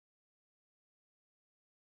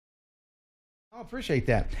I appreciate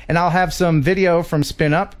that. And I'll have some video from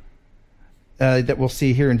Spin Up that we'll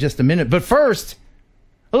see here in just a minute. But first,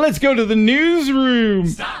 let's go to the newsroom.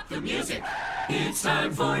 Stop the music. It's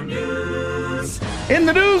time for news. In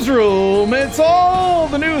the newsroom, it's all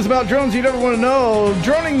the news about drones you'd ever want to know.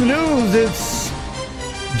 Droning the news, it's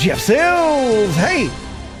Jeff Sills. Hey.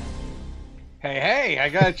 Hey, I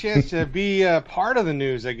got a chance to be part of the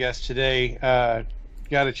news, I guess, today.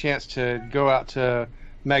 Got a chance to go out to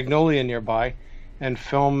Magnolia nearby and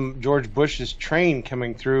film George Bush's train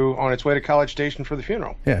coming through on its way to College Station for the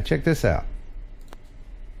funeral. Yeah, check this out.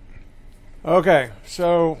 Okay,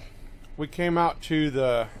 so we came out to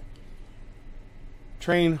the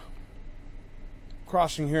train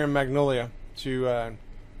crossing here in Magnolia to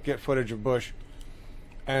get footage of Bush,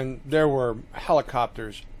 and there were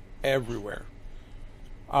helicopters everywhere.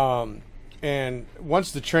 And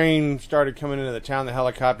once the train started coming into the town, the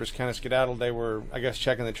helicopters kind of skedaddled. They were, I guess,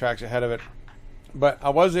 checking the tracks ahead of it. But I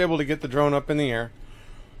was able to get the drone up in the air,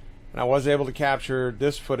 and I was able to capture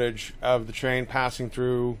this footage of the train passing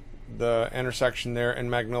through the intersection there in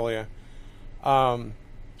Magnolia.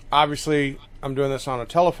 Obviously, I'm doing this on a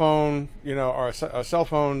telephone, or a cell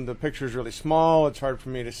phone. The picture is really small. It's hard for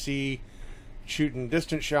me to see shooting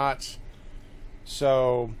distant shots.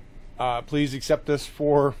 So please accept this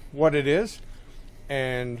for what it is,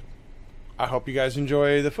 and I hope you guys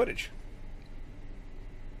enjoy the footage.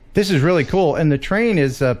 This is really cool, and the train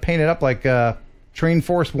is painted up like Train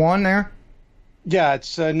Force One there. Yeah,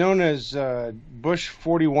 it's known as Bush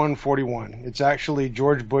 4141. It's actually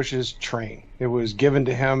George Bush's train. It was given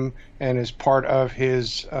to him and is part of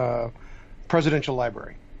his presidential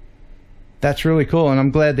library. That's really cool, and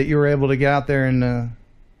I'm glad that you were able to get out there and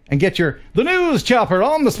get the news chopper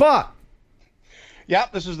on the spot. Yeah,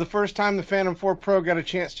 this is the first time the Phantom 4 Pro got a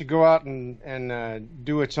chance to go out and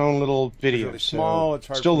do its own little video. It's really small. It's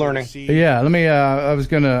hard still learning. to see. Yeah, let me. I was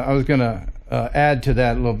gonna add to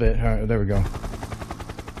that a little bit. All right, there we go.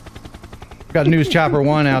 Got News Chopper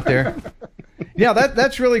 1 out there. Yeah,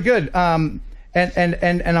 that's really good. And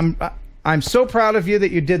I'm so proud of you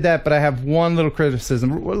that you did that. But I have one little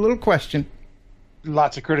criticism, a little question.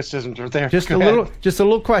 Lots of criticisms are there. Just a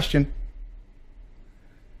little question.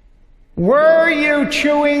 Were you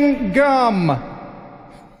chewing gum?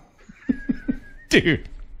 Dude.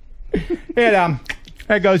 And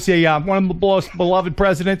there goes one of the most beloved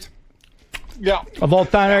presidents. Yeah. Of all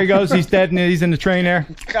time. There he goes. He's dead and he's in the train there.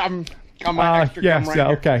 Come on, extra yeah, gum right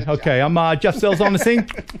so, here. okay. I'm Jeff Sills on the scene.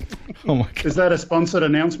 Oh my God. Is that a sponsored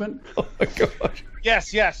announcement? Oh my gosh.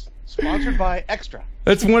 Yes. Sponsored by Extra.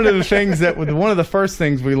 That's one of the things one of the first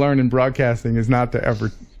things we learn in broadcasting is not to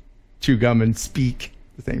ever chew gum and speak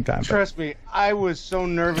at the same time. Trust me, I was so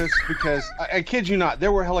nervous because, I kid you not,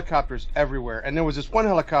 there were helicopters everywhere. And there was this one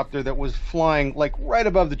helicopter that was flying like right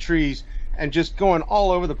above the trees and just going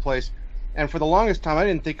all over the place. And for the longest time, I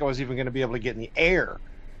didn't think I was even going to be able to get in the air,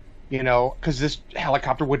 because this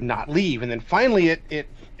helicopter would not leave. And then finally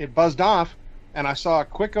it buzzed off, and I saw a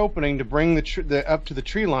quick opening to bring the up to the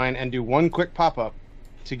tree line and do one quick pop-up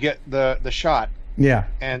to get the shot. Yeah.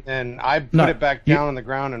 And then I put it back down on the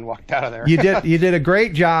ground and walked out of there. You did a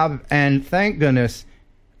great job, and thank goodness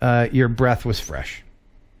your breath was fresh.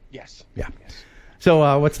 Yes. Yeah. Yes.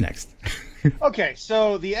 So what's next? Okay,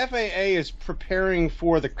 so the FAA is preparing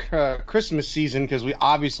for the Christmas season because we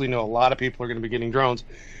obviously know a lot of people are going to be getting drones.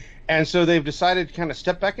 And so they've decided to kind of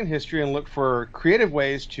step back in history and look for creative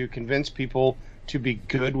ways to convince people to be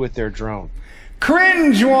good with their drone.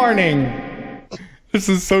 Cringe warning! This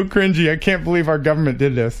is so cringy. I can't believe our government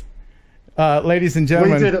did this. Ladies and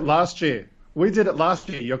gentlemen. We did it last year.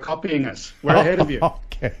 You're copying us. We're ahead of you.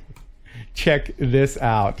 Okay. Check this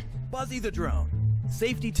out. Buzzy the drone.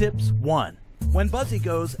 Safety tips 1. When Buzzy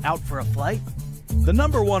goes out for a flight, the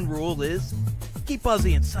number 1 rule is keep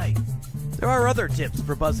Buzzy in sight. There are other tips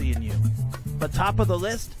for Buzzy and you, but top of the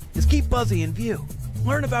list is keep Buzzy in view.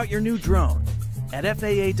 Learn about your new drone at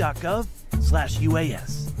faa.gov/UAS.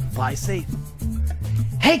 Fly safe.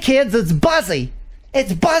 Hey kids, it's Buzzy.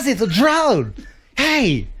 It's Buzzy the drone.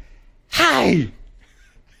 Hey. Hi.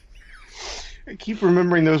 I keep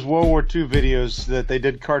remembering those World War II videos that they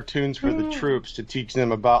did cartoons for the troops to teach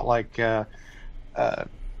them about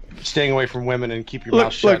staying away from women and keep your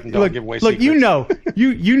mouth shut and don't give away secrets. You know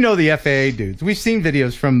the FAA dudes. We've seen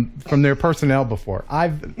videos from their personnel before.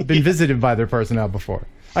 I've been visited by their personnel before.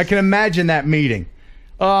 I can imagine that meeting.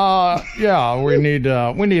 Yeah, we need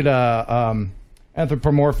a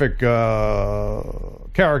anthropomorphic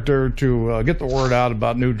character to get the word out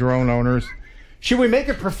about new drone owners. Should we make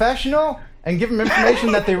it professional and give them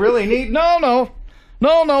information that they really need? No.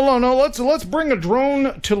 Let's bring a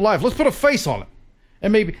drone to life. Let's put a face on it.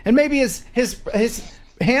 And maybe his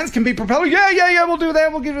hands can be propeller. Yeah, we'll do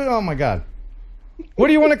that. We'll give it. Oh my God. What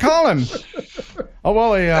do you want to call him? Oh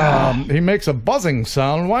well, he makes a buzzing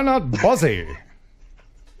sound. Why not Buzzy?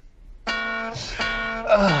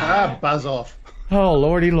 Buzz off. Oh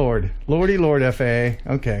lordy lord,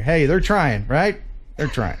 FAA. Okay, hey, they're trying, right? They're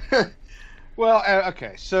trying. Well,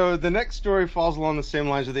 okay, so the next story falls along the same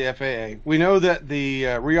lines of the FAA. We know that the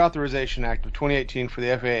Reauthorization Act of 2018 for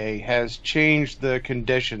the FAA has changed the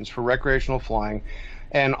conditions for recreational flying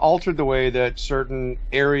and altered the way that certain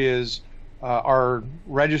areas are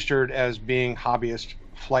registered as being hobbyist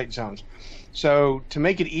flight zones. So to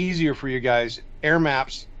make it easier for you guys, Air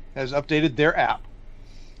Maps has updated their app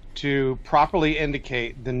to properly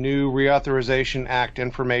indicate the new Reauthorization Act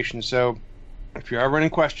information. So if you're ever in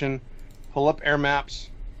question, pull up Air Maps,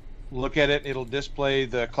 look at it. It'll display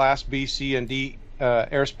the Class B, C, and D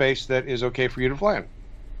airspace that is okay for you to fly in.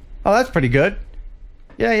 Oh, that's pretty good.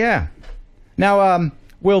 Yeah. Now,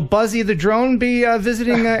 will Buzzy the drone be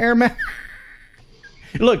visiting Air Maps?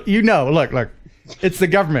 Look. It's the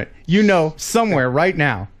government. Somewhere right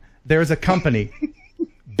now, there's a company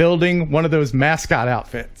building one of those mascot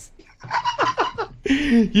outfits.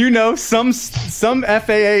 Some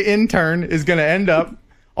FAA intern is going to end up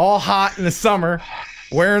all hot in the summer,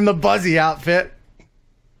 wearing the Buzzy outfit.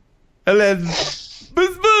 And then,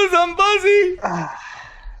 buzz, I'm Buzzy.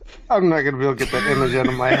 I'm not going to be able to get that image out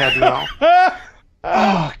of my head now.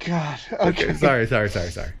 Oh, God. Okay. Sorry.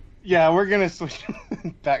 Yeah, we're going to switch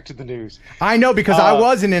back to the news. I know, because I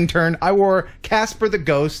was an intern. I wore Casper the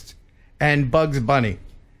Ghost and Bugs Bunny.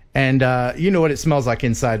 And you know what it smells like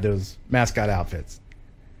inside those mascot outfits.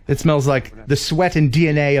 It smells like the sweat and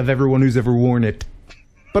DNA of everyone who's ever worn it.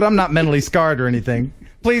 But I'm not mentally scarred or anything.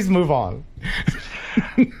 Please move on.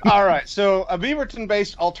 All right. So a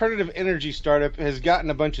Beaverton-based alternative energy startup has gotten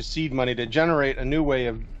a bunch of seed money to generate a new way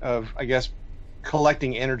of I guess,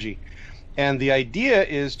 collecting energy. And the idea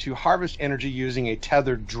is to harvest energy using a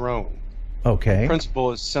tethered drone. Okay. The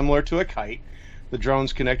principle is similar to a kite. The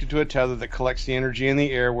drone's connected to a tether that collects the energy in the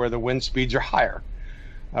air where the wind speeds are higher.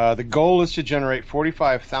 The goal is to generate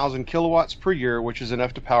 45,000 kilowatts per year, which is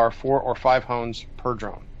enough to power 4 or 5 homes per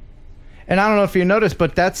drone. And I don't know if you noticed,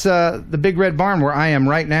 but that's the big red barn where I am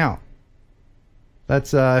right now.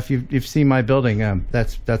 That's if you've seen my building,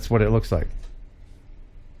 that's what it looks like.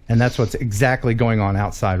 And that's what's exactly going on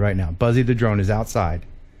outside right now. Buzzy the drone is outside,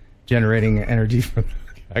 generating energy from.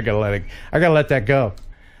 I gotta let that go.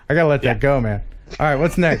 That go, man. All right,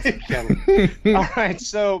 what's next? All right,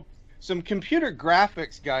 so some computer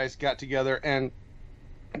graphics guys got together and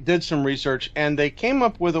did some research, and they came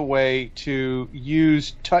up with a way to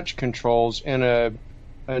use touch controls in a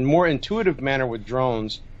more intuitive manner with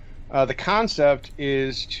drones. The concept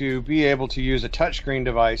is to be able to use a touchscreen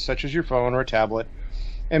device, such as your phone or a tablet,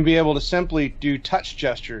 and be able to simply do touch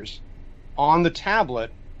gestures on the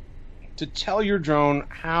tablet to tell your drone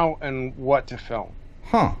how and what to film.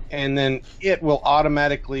 Huh. And then it will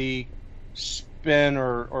automatically spin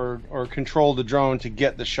or control the drone to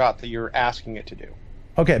get the shot that you're asking it to do.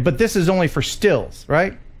 Okay, but this is only for stills,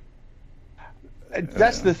 right?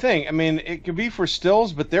 That's the thing. I mean, it could be for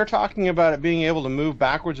stills, but they're talking about it being able to move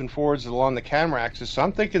backwards and forwards along the camera axis, so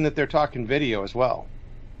I'm thinking that they're talking video as well.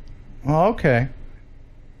 Oh, okay.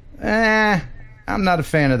 I'm not a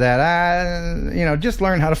fan of that. Just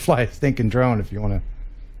learn how to fly a stinking drone if you want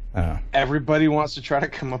to. Everybody wants to try to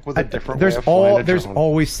come up with a different way of flying a drone. There's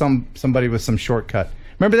always somebody with some shortcut.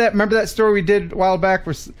 Remember that story we did a while back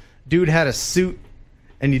where dude had a suit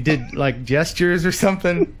and he did like gestures or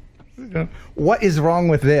something? What is wrong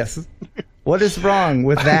with this? What is wrong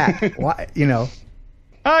with that? Why,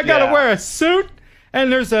 I gotta wear a suit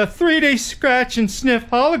and there's a 3D scratch and sniff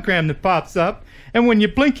hologram that pops up, and when you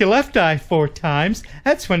blink your left eye 4 times,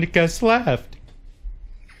 that's when it goes left.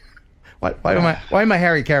 Why am I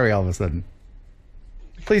Harry Carey all of a sudden?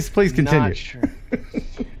 Please continue. Not sure.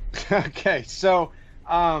 Okay, so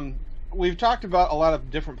we've talked about a lot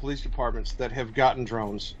of different police departments that have gotten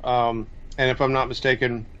drones, and if I'm not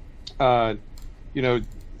mistaken, I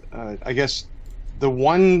guess the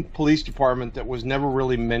one police department that was never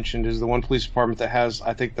really mentioned is the one police department that has,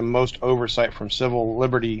 I think, the most oversight from the Civil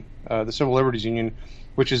Liberties Union,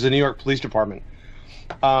 which is the New York Police Department.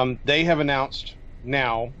 They have announced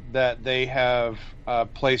now that they have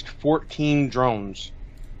placed 14 drones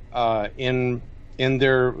with their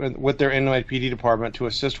NYPD department to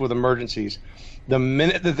assist with emergencies. The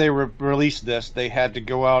minute that they released this, they had to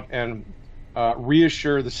go out and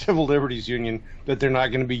reassure the Civil Liberties Union that they're not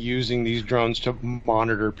going to be using these drones to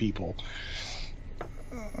monitor people.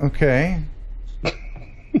 Okay.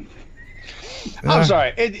 I'm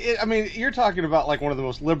sorry. I mean, you're talking about like one of the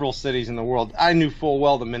most liberal cities in the world. I knew full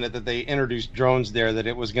well the minute that they introduced drones there that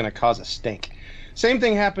it was going to cause a stink. Same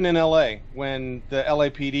thing happened in L.A. when the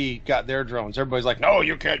LAPD got their drones. Everybody's like, no,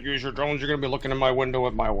 you can't use your drones. You're going to be looking in my window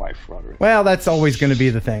with my wife. Well, that's always going to be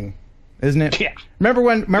the thing, isn't it? Yeah. Remember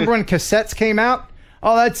when cassettes came out?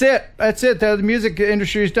 Oh, that's it. That's it. The music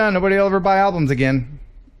industry is done. Nobody will ever buy albums again.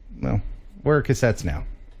 Well, where are cassettes now?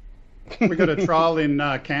 We got a trial in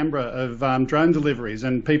Canberra of drone deliveries,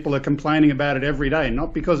 and people are complaining about it every day.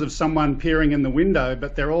 Not because of someone peering in the window,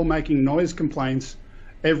 but they're all making noise complaints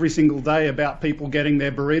every single day about people getting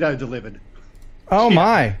their burrito delivered. Oh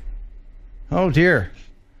my! Oh dear!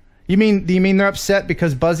 You mean they're upset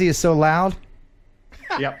because Buzzy is so loud?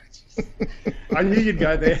 Yep. I knew you'd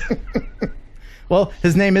go there. Well,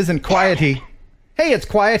 his name isn't Quiety. Hey, it's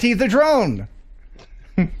Quiety the drone.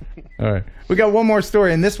 All right, we got one more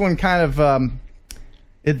story, and this one kind of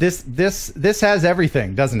this has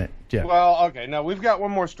everything, doesn't it, Jeff? Well, okay. Now we've got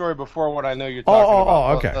one more story before what I know you're talking about.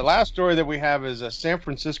 Oh, okay. The last story that we have is a San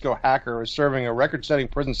Francisco hacker is serving a record-setting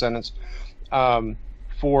prison sentence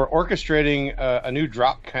for orchestrating a new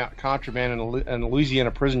drop contraband in a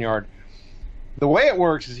Louisiana prison yard. The way it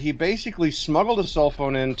works is he basically smuggled a cell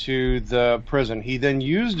phone into the prison. He then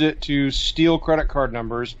used it to steal credit card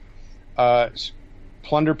numbers,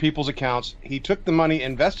 plunder people's accounts. He took the money,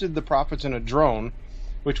 invested the profits in a drone,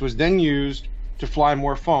 which was then used to fly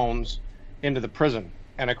more phones into the prison.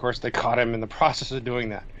 And of course, they caught him in the process of doing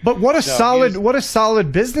that. But what a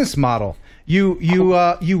solid business model. You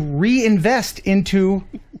reinvest into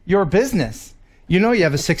your business. You know, you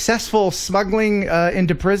have a successful smuggling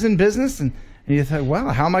into prison business, and you think, well,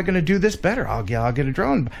 how am I going to do this better? I'll get a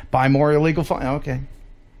drone, buy more illegal phones. Okay.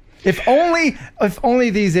 If only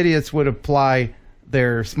these idiots would apply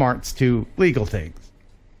their smarts to legal things.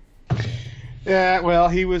 Yeah, well,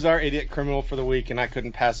 he was our idiot criminal for the week, and I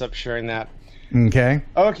couldn't pass up sharing that. Okay.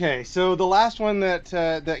 Okay, so the last one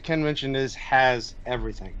that Ken mentioned has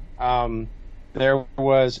everything. There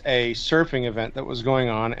was a surfing event that was going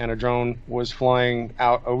on, and a drone was flying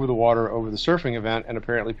out over the water over the surfing event, and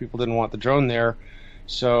apparently people didn't want the drone there,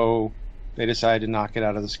 so they decided to knock it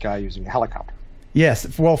out of the sky using a helicopter.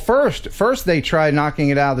 Yes. Well, first they tried knocking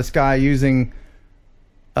it out of the sky using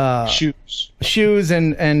shoes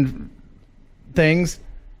and things,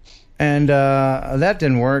 and that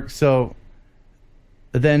didn't work. So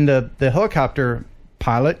then the helicopter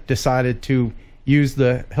pilot decided to use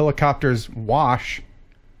the helicopter's wash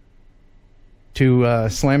to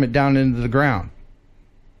slam it down into the ground.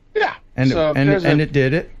 Yeah, and it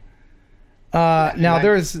did it. Now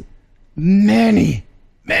there's many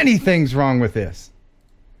things wrong with this.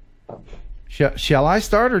 Shall I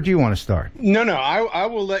start, or do you want to start? No, I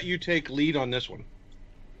will let you take lead on this one.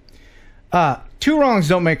 Two wrongs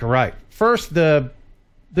don't make a right. First, the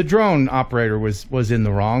drone operator was in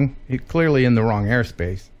the wrong. Clearly in the wrong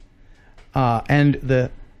airspace. And the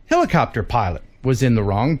helicopter pilot was in the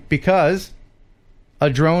wrong because a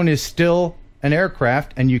drone is still an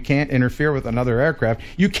aircraft, and you can't interfere with another aircraft.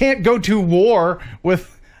 You can't go to war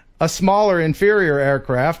with a smaller, inferior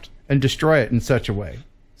aircraft and destroy it in such a way.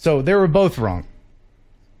 So they were both wrong.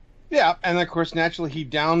 Yeah, and of course, naturally, he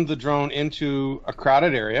downed the drone into a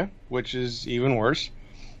crowded area, which is even worse.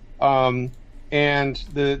 And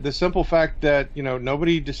the simple fact that,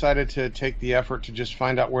 nobody decided to take the effort to just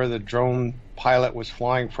find out where the drone pilot was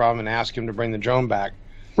flying from and ask him to bring the drone back.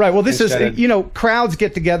 Right. Well, this is, crowds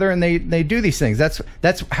get together and they do these things. That's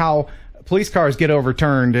how police cars get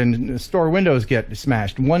overturned and store windows get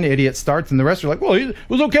smashed. One idiot starts and the rest are like, well, it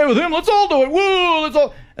was okay with him. Let's all do it. Woo, let's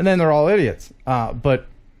all. And then they're all idiots. But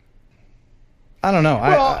I don't know.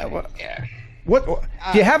 Well, What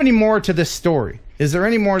do you have any more to this story? Is there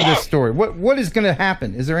any more to this story? What is going to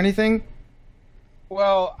happen? Is there anything?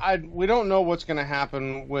 Well, we don't know what's going to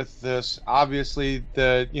happen with this. Obviously,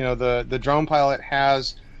 the drone pilot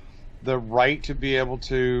has the right to be able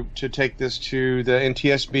to take this to the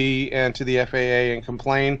NTSB and to the FAA and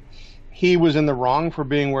complain. He was in the wrong for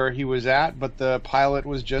being where he was at, but the pilot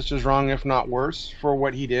was just as wrong, if not worse, for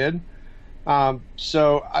what he did.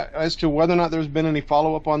 So as to whether or not there's been any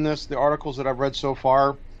follow-up on this, the articles that I've read so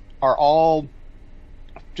far are all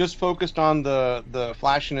just focused on the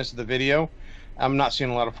flashiness of the video. I'm not seeing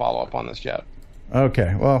a lot of follow-up on this yet.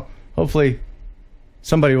 Okay, well, hopefully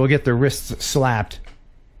somebody will get their wrists slapped,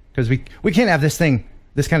 because we can't have this kind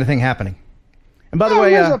of thing happening. And by the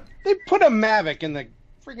way, they put a Mavic in the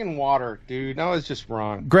freaking water, dude. No, it's just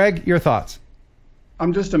wrong. Greg, your thoughts?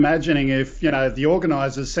 I'm just imagining if, the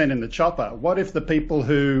organisers sent in the chopper, what if the people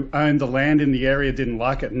who owned the land in the area didn't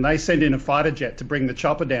like it and they sent in a fighter jet to bring the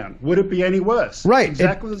chopper down? Would it be any worse? Right.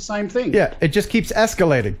 Exactly the same thing. Yeah, it just keeps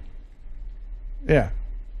escalating. Yeah.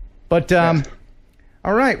 But, all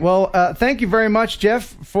right. Well, thank you very much,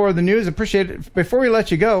 Jeff, for the news. Appreciate it. Before we let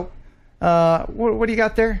you go, what do you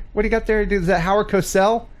got there? What do you got there? Is that Howard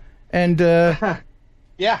Cosell? And,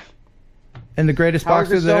 yeah. And the greatest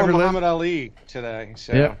boxer that ever lived? Muhammad Ali today.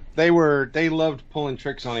 So they loved pulling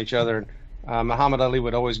tricks on each other. Muhammad Ali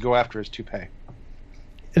would always go after his toupee.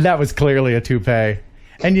 That was clearly a toupee.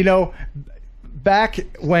 And back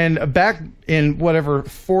in whatever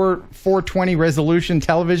 420 resolution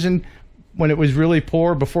television, when it was really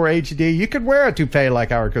poor before HD, you could wear a toupee like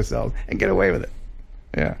Howard Cosell and get away with it.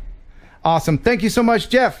 Yeah. Awesome. Thank you so much,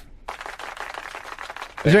 Jeff.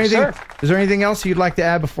 Is there anything else you'd like to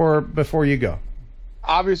add before you go?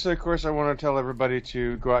 Obviously, of course, I want to tell everybody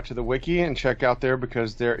to go out to the wiki and check out there,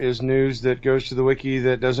 because there is news that goes to the wiki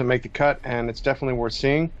that doesn't make the cut, and it's definitely worth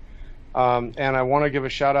seeing. And I want to give a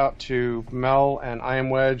shout out to Mel and I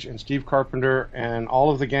Am Wedge and Steve Carpenter and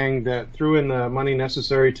all of the gang that threw in the money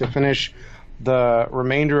necessary to finish the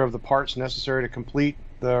remainder of the parts necessary to complete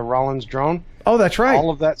the Rollins drone. Oh, that's right.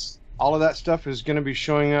 All of that stuff is going to be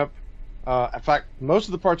showing up. In fact, most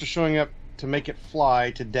of the parts are showing up to make it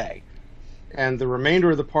fly today. And the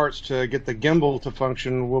remainder of the parts to get the gimbal to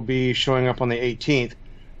function will be showing up on the 18th.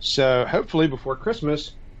 So hopefully before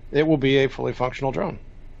Christmas, it will be a fully functional drone.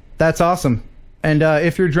 That's awesome. And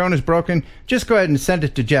if your drone is broken, just go ahead and send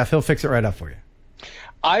it to Jeff. He'll fix it right up for you.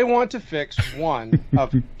 I want to fix one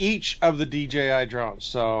of each of the DJI drones.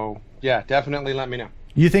 So, yeah, definitely let me know.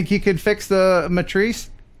 You think you could fix the Matrice?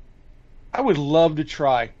 I would love to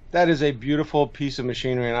try. That is a beautiful piece of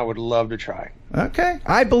machinery, and I would love to try. Okay.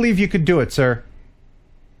 I believe you could do it, sir.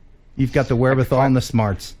 You've got the wherewithal and the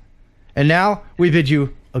smarts. And now, we bid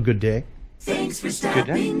you a good day. Thanks for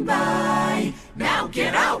stopping by. Now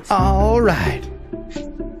get out. All right.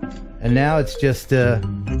 And now it's just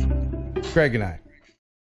Greg and I.